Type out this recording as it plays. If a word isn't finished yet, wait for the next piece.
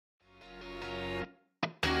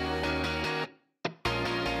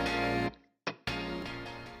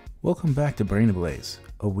Welcome back to Brain Ablaze,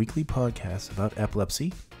 a weekly podcast about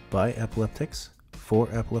epilepsy, by epileptics, for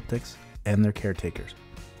epileptics, and their caretakers.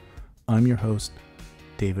 I'm your host,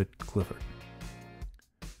 David Clifford.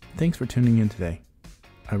 Thanks for tuning in today.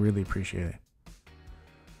 I really appreciate it.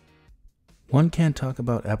 One can't talk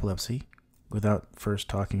about epilepsy without first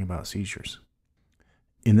talking about seizures.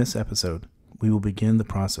 In this episode, we will begin the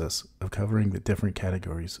process of covering the different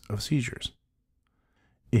categories of seizures.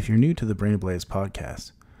 If you're new to the Brain Ablaze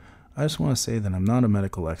podcast, I just want to say that I'm not a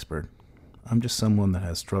medical expert. I'm just someone that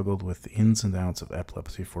has struggled with the ins and outs of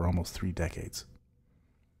epilepsy for almost 3 decades.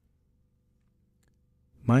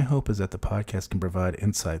 My hope is that the podcast can provide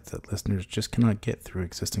insights that listeners just cannot get through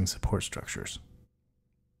existing support structures.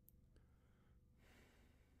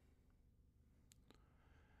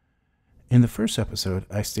 In the first episode,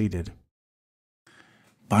 I stated,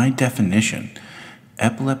 by definition,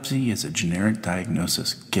 epilepsy is a generic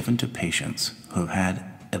diagnosis given to patients who have had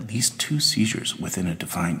at least 2 seizures within a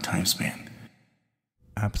defined time span.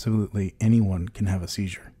 Absolutely anyone can have a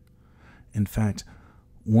seizure. In fact,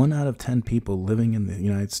 1 out of 10 people living in the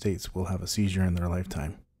United States will have a seizure in their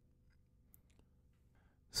lifetime.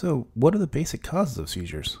 So, what are the basic causes of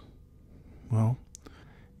seizures? Well,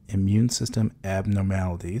 immune system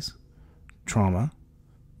abnormalities, trauma,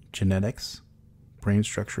 genetics, brain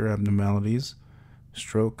structure abnormalities,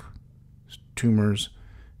 stroke, tumors,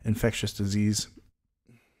 infectious disease.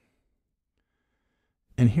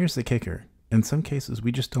 And here's the kicker. In some cases,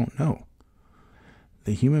 we just don't know.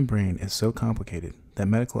 The human brain is so complicated that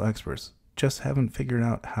medical experts just haven't figured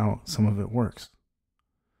out how some of it works.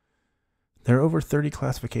 There are over 30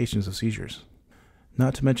 classifications of seizures,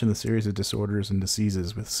 not to mention the series of disorders and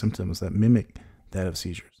diseases with symptoms that mimic that of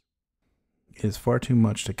seizures. It is far too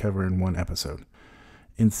much to cover in one episode.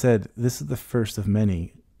 Instead, this is the first of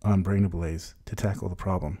many on Brain Ablaze to tackle the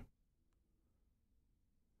problem.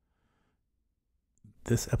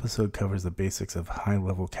 This episode covers the basics of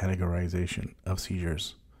high-level categorization of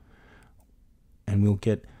seizures, and we'll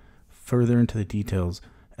get further into the details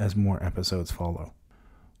as more episodes follow.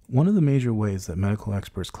 One of the major ways that medical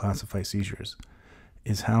experts classify seizures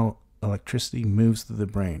is how electricity moves through the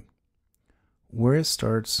brain, where it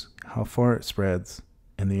starts, how far it spreads,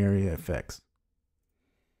 and the area it affects.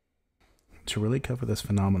 To really cover this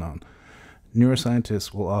phenomenon,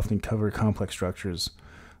 neuroscientists will often cover complex structures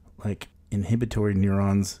like inhibitory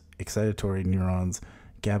neurons, excitatory neurons,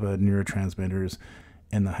 GABA neurotransmitters,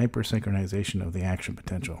 and the hypersynchronization of the action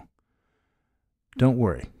potential. Don't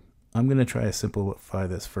worry, I'm going to try to simplify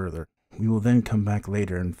this further. We will then come back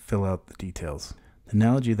later and fill out the details. The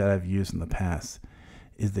analogy that I've used in the past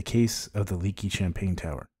is the case of the leaky champagne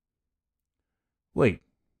tower. Wait,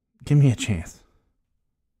 give me a chance.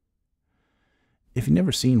 If you've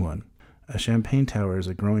never seen one, a champagne tower is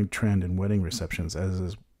a growing trend in wedding receptions, as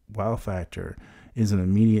is wow factor is an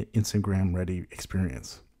immediate Instagram-ready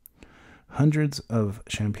experience. Hundreds of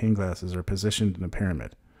champagne glasses are positioned in a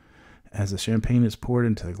pyramid. As the champagne is poured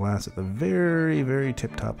into the glass at the very, very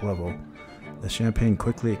tip-top level, the champagne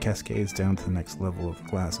quickly cascades down to the next level of the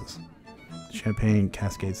glasses. Champagne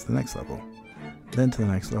cascades to the next level, then to the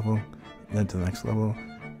next level, then to the next level.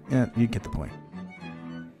 Yeah, you get the point.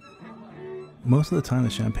 Most of the time, the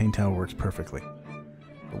champagne tower works perfectly.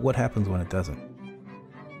 But what happens when it doesn't?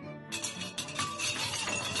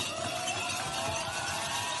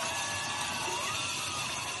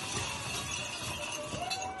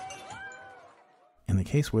 In the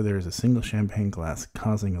case where there is a single champagne glass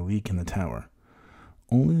causing a leak in the tower,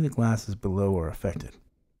 only the glasses below are affected.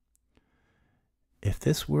 If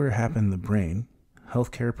this were to happen in the brain,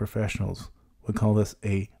 healthcare professionals would call this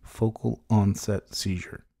a focal onset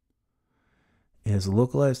seizure. It is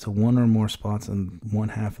localized to 1 or more spots in one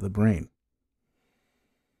half of the brain.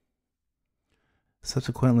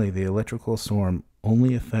 Subsequently, the electrical storm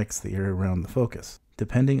only affects the area around the focus.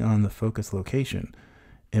 Depending on the focus location,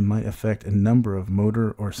 it might affect a number of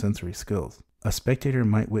motor or sensory skills. A spectator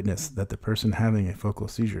might witness that the person having a focal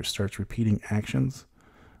seizure starts repeating actions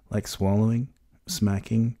like swallowing,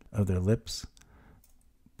 smacking of their lips,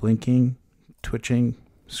 blinking, twitching,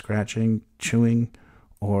 scratching, chewing,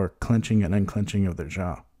 or clenching and unclenching of their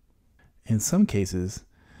jaw. In some cases,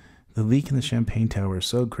 the leak in the champagne tower is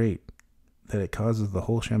so great that it causes the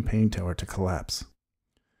whole champagne tower to collapse.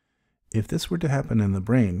 If this were to happen in the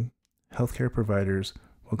brain, healthcare providers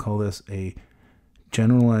will call this a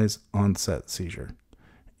generalized onset seizure.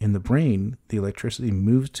 In the brain, the electricity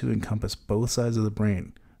moves to encompass both sides of the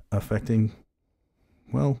brain, affecting,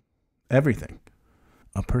 well, everything.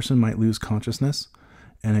 A person might lose consciousness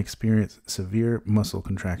and experience severe muscle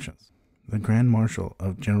contractions. The grand marshal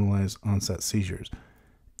of generalized onset seizures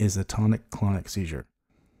is the tonic-clonic seizure.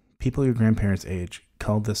 People your grandparents' age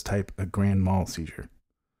called this type a grand mal seizure,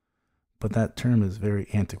 but that term is very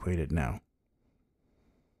antiquated now.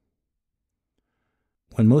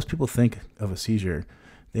 When most people think of a seizure,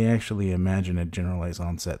 they actually imagine a generalized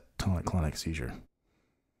onset tonic-clonic seizure.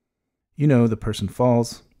 You know, the person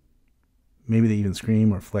falls, maybe they even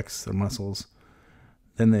scream or flex their muscles,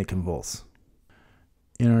 then they convulse.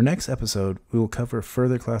 In our next episode, we will cover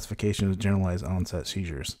further classifications of generalized onset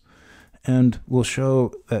seizures, and we'll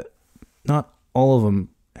show that not all of them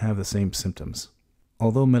have the same symptoms.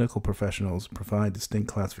 Although medical professionals provide distinct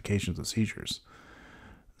classifications of seizures,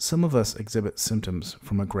 some of us exhibit symptoms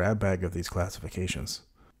from a grab bag of these classifications.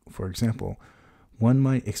 For example, one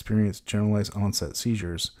might experience generalized onset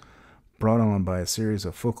seizures brought on by a series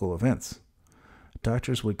of focal events.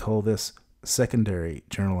 Doctors would call this secondary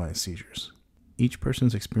generalized seizures. Each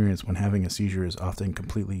person's experience when having a seizure is often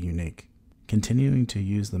completely unique. Continuing to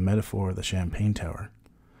use the metaphor of the champagne tower,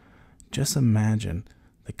 just imagine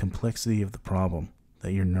the complexity of the problem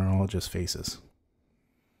that your neurologist faces.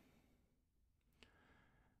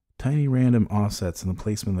 Tiny random offsets in the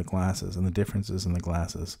placement of the glasses and the differences in the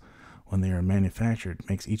glasses when they are manufactured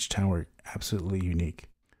makes each tower absolutely unique.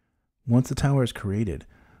 Once the tower is created,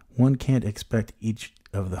 one can't expect each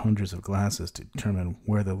of the hundreds of glasses to determine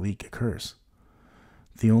where the leak occurs.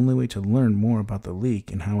 The only way to learn more about the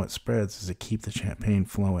leak and how it spreads is to keep the champagne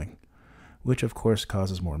flowing, which of course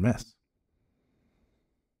causes more mess.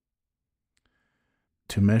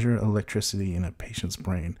 To measure electricity in a patient's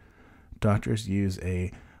brain, doctors use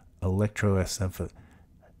an electroencephalogram,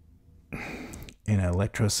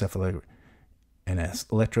 an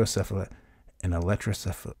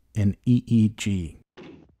EEG.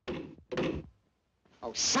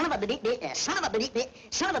 Oh, son of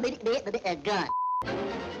a gun.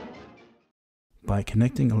 By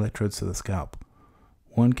connecting electrodes to the scalp,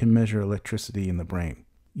 one can measure electricity in the brain.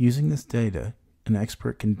 Using this data, an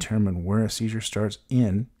expert can determine where a seizure starts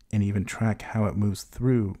in and even track how it moves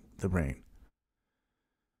through the brain.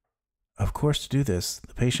 Of course, to do this,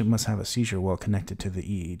 the patient must have a seizure while connected to the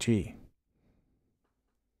EEG.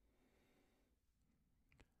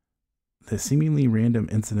 The seemingly random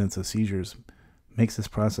incidence of seizures makes this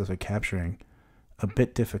process of capturing a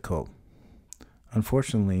bit difficult.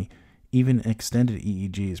 Unfortunately, even extended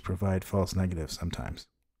EEGs provide false negatives sometimes.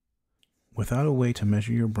 Without a way to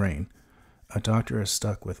measure your brain, a doctor is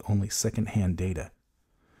stuck with only second-hand data.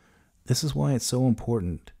 This is why it's so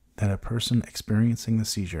important that a person experiencing the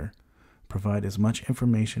seizure provide as much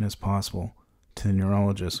information as possible to the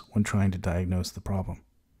neurologist when trying to diagnose the problem.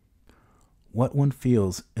 What one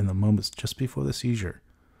feels in the moments just before the seizure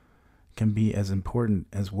can be as important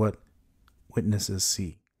as what witnesses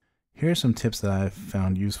see. Here are some tips that I've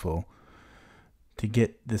found useful to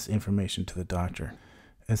get this information to the doctor.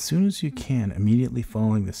 As soon as you can, immediately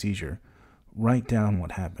following the seizure, write down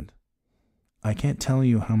what happened. I can't tell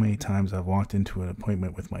you how many times I've walked into an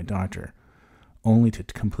appointment with my doctor only to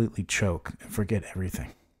completely choke and forget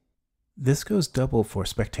everything. This goes double for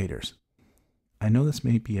spectators. I know this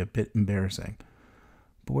may be a bit embarrassing,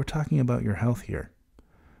 but we're talking about your health here.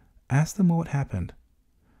 Ask them what happened.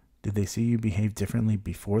 Did they see you behave differently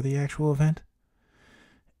before the actual event?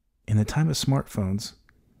 In the time of smartphones,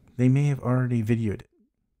 they may have already videoed it.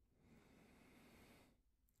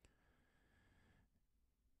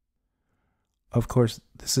 Of course,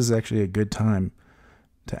 this is actually a good time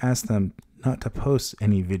to ask them not to post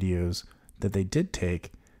any videos that they did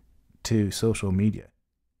take to social media.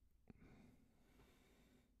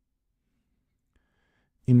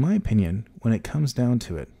 In my opinion, when it comes down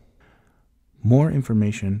to it, more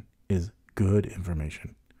information is good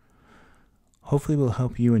information. Hopefully will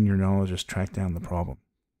help you and your neurologist track down the problem.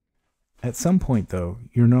 At some point though,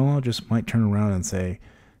 your neurologist might turn around and say,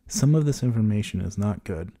 some of this information is not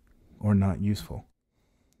good or not useful.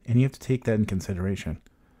 And you have to take that in consideration.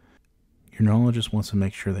 Your neurologist wants to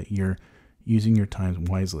make sure that you're using your time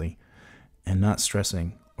wisely and not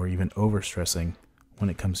stressing or even overstressing when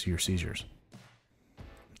it comes to your seizures.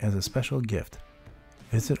 As a special gift,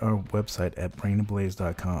 visit our website at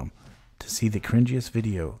brainablaze.com to see the cringiest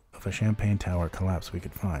video of a champagne tower collapse we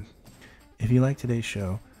could find. If you like today's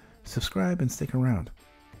show, subscribe and stick around.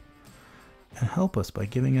 And help us by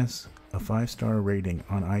giving us a 5-star rating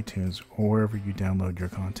on iTunes or wherever you download your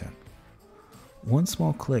content. One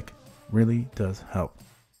small click really does help.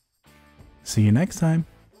 See you next time.